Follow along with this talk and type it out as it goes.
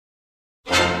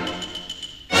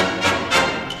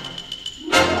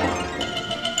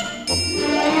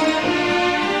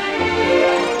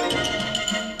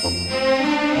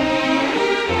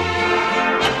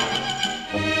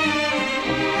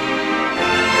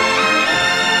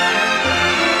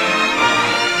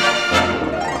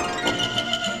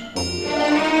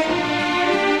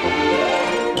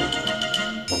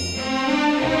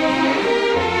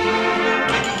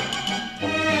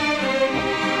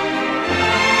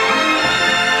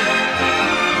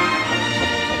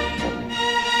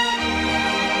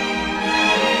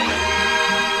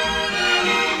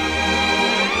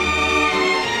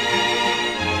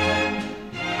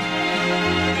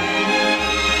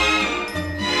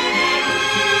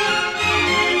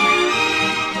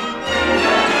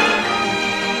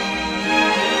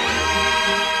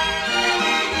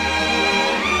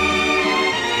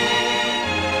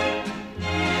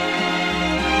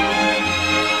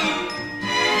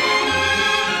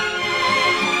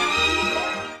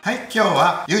今日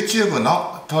は YouTube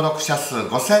の登録者数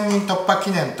5000人突破記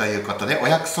念ということで、お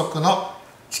約束の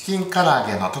チキン唐揚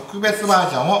げの特別バー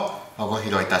ジョンをご披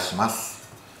露いたします。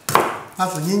ま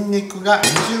ずニンニクが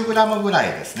 20g ぐら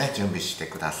いですね、準備して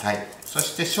ください。そ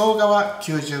して生姜は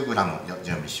 90g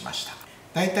準備しました。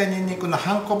だいたいニンニクの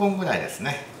半個分ぐらいです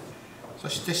ね。そ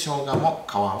して生姜も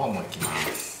皮を剥きま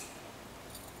す。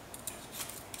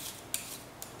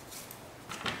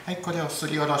はい、これをす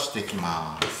りおろしていき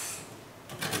ます。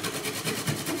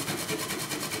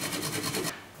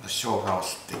生姜を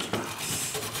すっていきま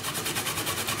す。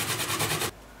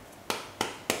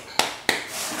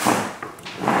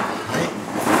はい、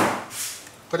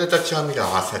これと調味料を合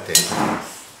わせていきま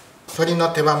す。鶏の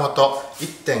手羽元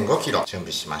 1.5kg 準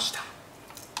備しました。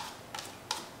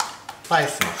スパイ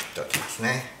スも振っておきます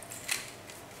ね。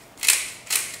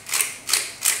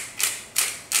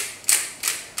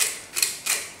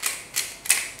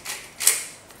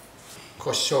胡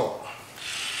椒、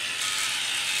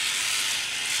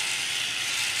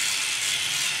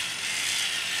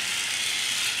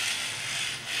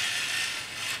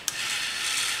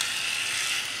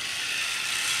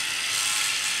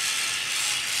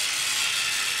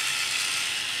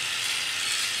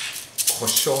胡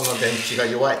椒の電池が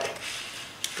弱い。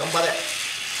頑張れ。はい、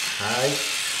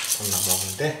こんなも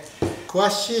んで、詳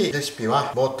しいレシピ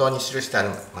は冒頭に記してあり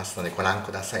ますのでご覧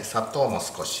ください。砂糖も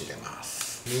少し入れま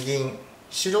す。みりん、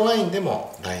白ワインで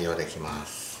も代用できま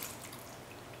す。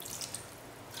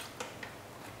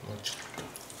もうちょっ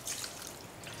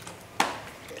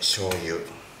と醤油、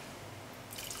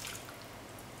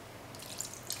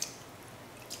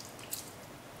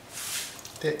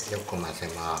でよく混ぜ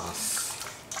ます。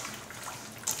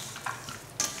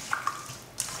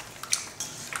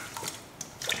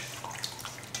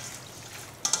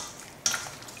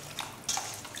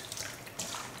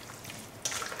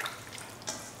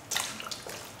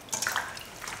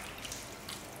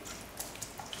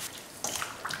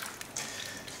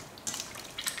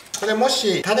これも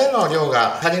しタレの量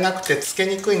が足りなくてつけ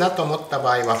にくいなと思った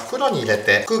場合は袋に入れ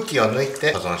て空気を抜い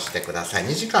て保存してください。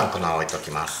2時間このまま置いと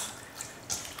きます。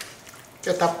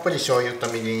今日たっぷり醤油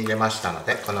とみりん入れましたの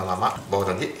で、このままボウ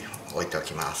ルに置いてお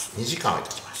きます。2時間置いて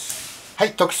おきます。は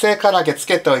い、特製唐揚げつ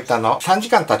けておいたの3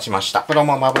時間経ちました。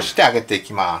衣をまぶして揚げてい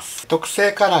きます。特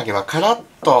製唐揚げはカラッ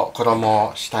と衣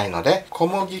をしたいので、小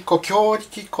麦粉、強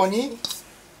力粉に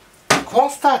コーン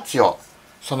スターチを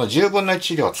その10分の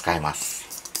1量使います。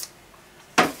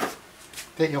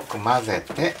でよく混ぜ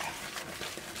て、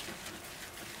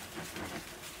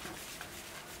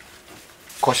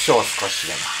胡椒を少し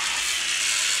入れます。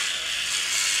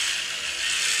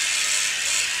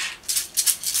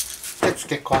で漬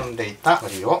け込んでいた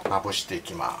鶏をまぶしてい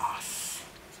きます。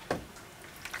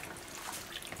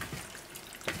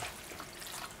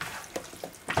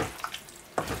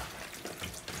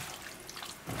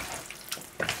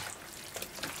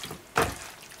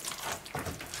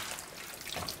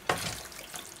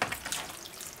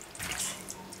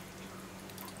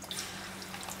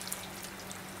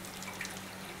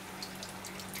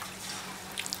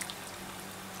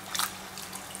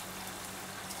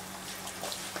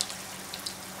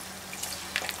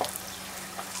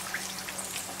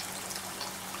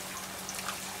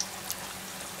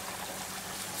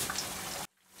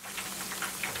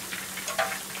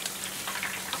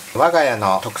我が家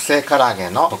の特製唐揚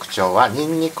げの特徴はニ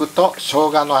ンニクと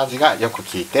生姜の味がよく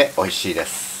効いて美味しいで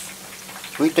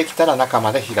す。浮いてきたら中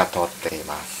まで火が通ってい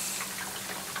ます。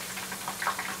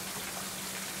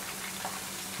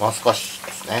もう少し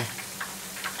ですね。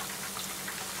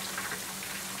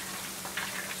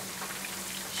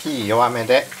火弱め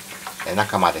で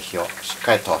中まで火をしっ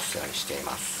かり通すようにしてい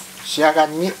ます。仕上が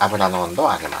りに油の温度を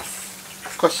上げま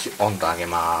す。少し温度を上げ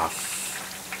ます。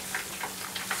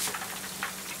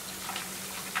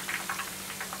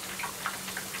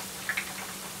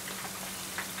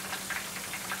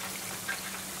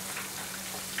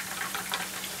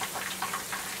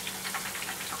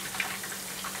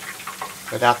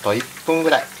これであと1分ぐ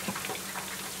らい。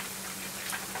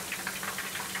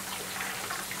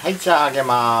はい、じゃあ揚げ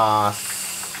ます。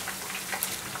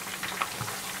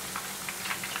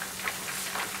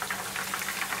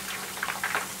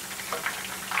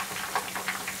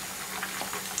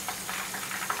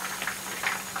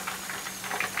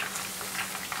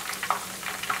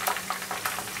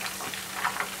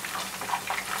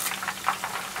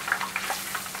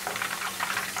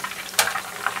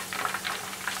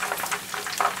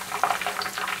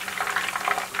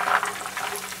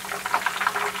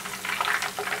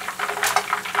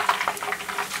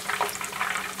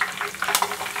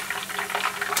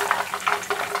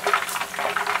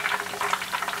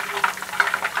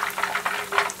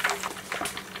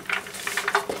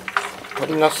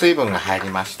鶏の水分が入り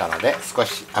ましたので、少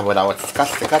し油を落ち着か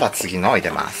せてから次のを入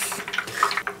れます。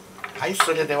はい、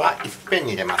それではいっぺん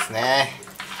に入れますね。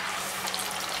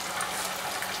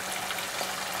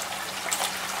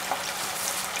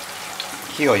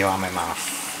火を弱めま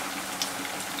す。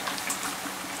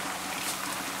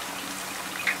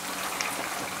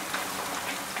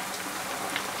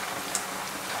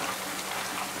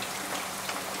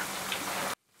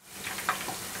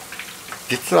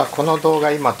実はこの動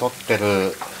画今撮って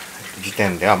る時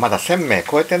点ではまだ1000名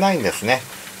超えてないんですね。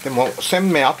でも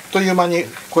1000名あっという間に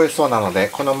超えそうなので、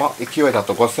この勢いだ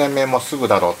と5000名もすぐ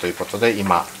だろうということで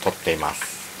今撮っていま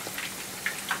す。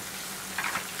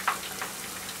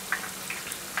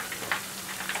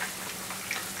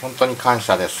本当に感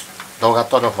謝です。動画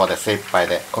撮る方で精一杯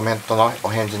で、コメントのお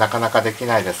返事なかなかでき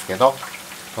ないですけど、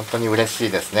本当に嬉し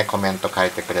いですね。コメント書い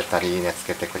てくれたり、いいねつ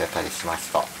けてくれたりしま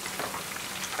すと。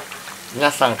皆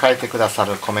さん書いてくださ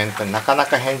るコメントになかな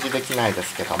か返事できないで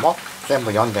すけども、全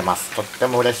部読んでます。とって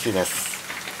も嬉しいです。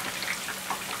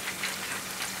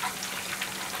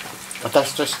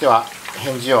私としては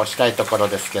返事をしたいところ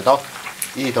ですけど、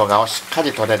いい動画をしっか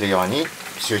り撮れるように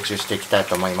集中していきたい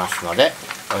と思いますので、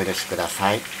お許しくだ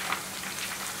さい。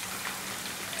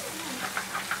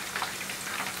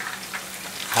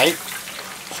はい、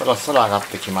そろそろ上がっ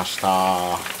てきまし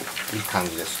た。いい感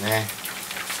じですね。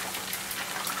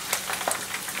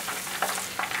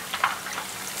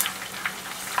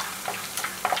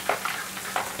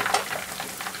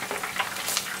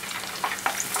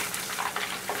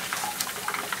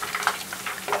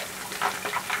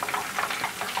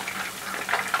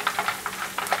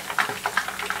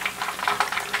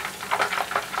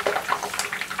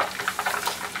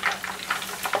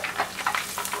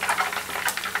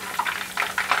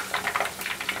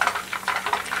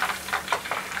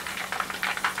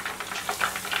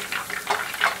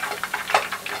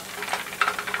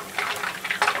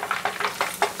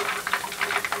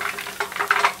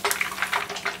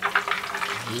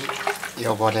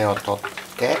汚れを取っ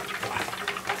て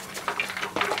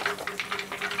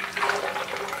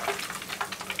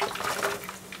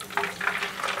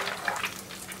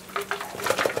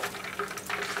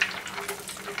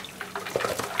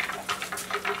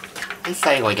で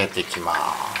最後入れていきます。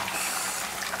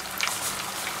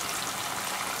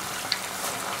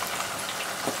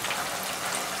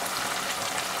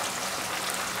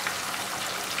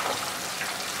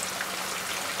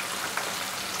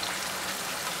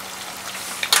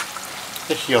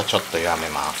で火をちょっと弱め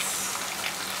ます。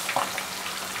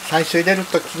最初入れる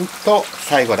ときと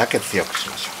最後だけ強くし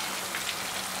ましょ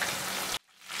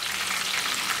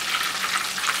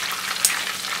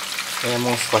う。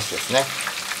もう少しですね。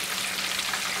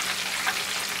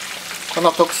こ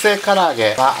の特製唐揚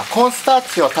げはコーンスター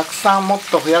チをたくさんもっ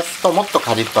と増やすともっと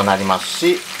カリッとなります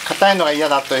し、硬いのが嫌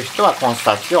だという人はコーンス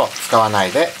ターチを使わな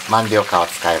いで万両化を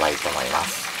使えばいいと思いま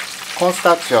す。コーンス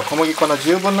ターチは小麦粉の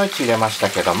10分の1入れまし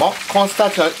たけども、コーンスター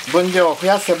チの分量を増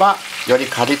やせばより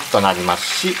カリッとなります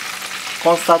し、コ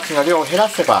ーンスターチの量を減ら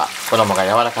せば衣が柔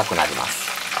らかくなります。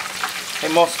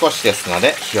もう少しですの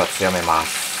で火を強めま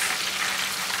す。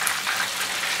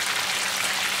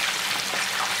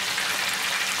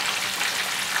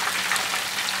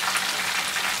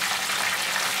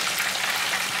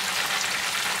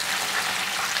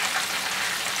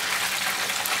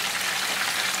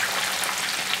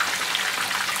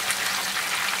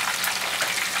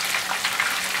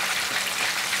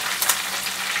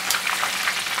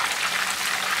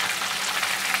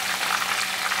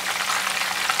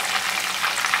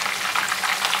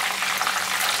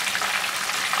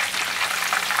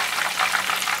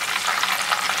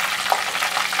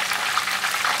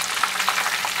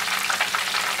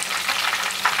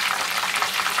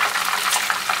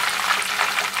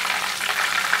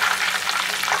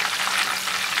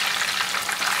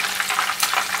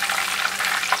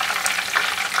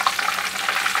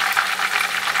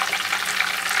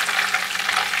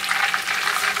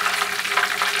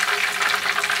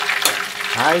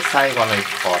はい、最後の一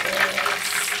方です。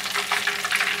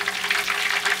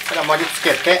これを盛り付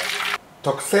けて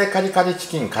特製カリカリチ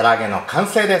キン唐揚げの完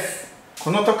成です。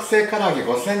この特製唐揚げ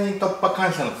5000人突破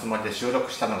感謝のつもりで収録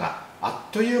したのが、あ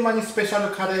っという間にスペシャ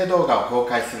ルカレー動画を公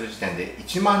開する時点で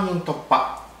1万人突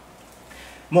破。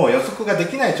もう予測がで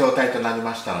きない状態となり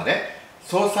ましたので、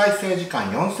総再生時間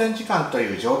4000時間と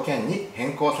いう条件に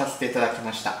変更させていただき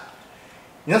ました。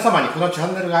皆様にこのチ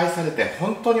ャンネルが愛されて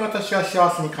本当に私は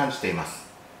幸せに感じています。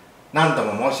何度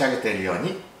も申し上げているよう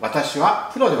に、私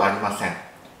はプロではありません。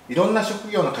いろんな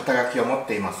職業の肩書きを持っ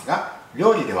ていますが、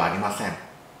料理ではありません。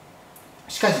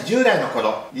しかし10代の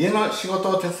頃、家の仕事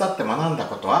を手伝って学んだ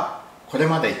ことは、これ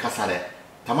まで生かされ、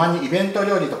たまにイベント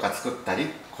料理とか作ったり、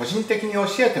個人的に教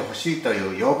えてほしいと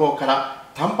いう要望から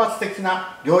単発的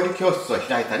な料理教室を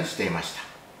開いたりしていました。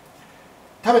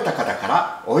食べた方か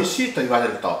ら美味しいと言われ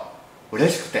ると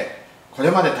嬉しくて、こ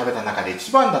れまで食べた中で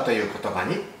一番だという言葉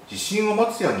に自信を持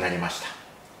つようになりました。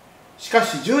しか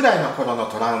し10代の頃の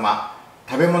トラウマ、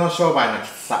食べ物商売のき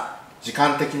つさ、時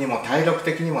間的にも体力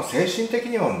的にも精神的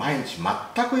にも毎日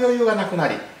全く余裕がなくな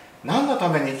り、何のた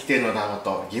めに生きているのだろう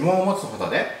と疑問を持つほど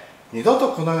で、二度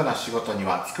とこのような仕事に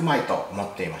は就くまいと思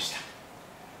っていました。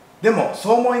でも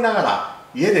そう思いながら、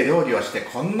家で料理をして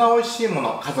こんな美味しいも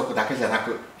の、家族だけじゃな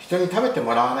く人に食べて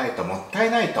もらわないともった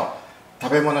いないと、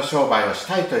食べ物商売をし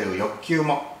たいという欲求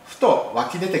もふと湧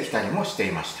き出てきたりもして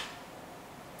いました。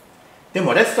で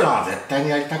もレストランは絶対に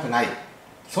やりたくない。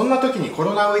そんな時にコ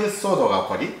ロナウイルス騒動が起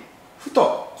こり、ふ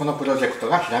とこのプロジェクト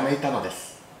がひらめいたので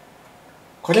す。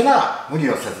これなら無理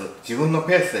をせず自分の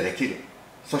ペースでできる。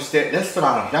そしてレスト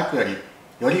ランを開くよ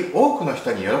り多くの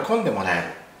人に喜んでもらえ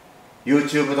る。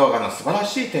YouTube 動画の素晴ら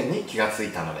しい点に気がつい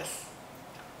たのです。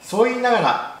そう言いなが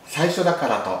ら最初だか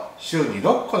らと週に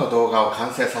6個の動画を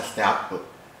完成させてアップ。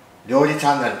料理チ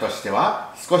ャンネルとして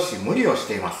は少し無理をし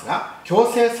ていますが、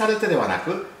強制されてではな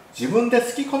く自分で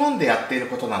好き好んでやっている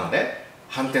ことなので、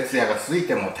半徹夜が続い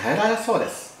ても耐えられそうで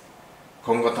す。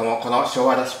今後ともこの昭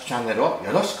和レシピチャンネルを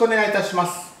よろしくお願いいたしま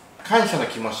す。感謝の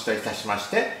気持ちといたしま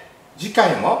して、次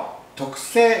回も特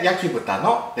製焼き豚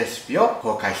のレシピを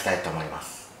公開したいと思いま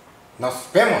す。Nos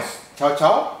vemos. Chao,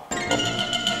 chao.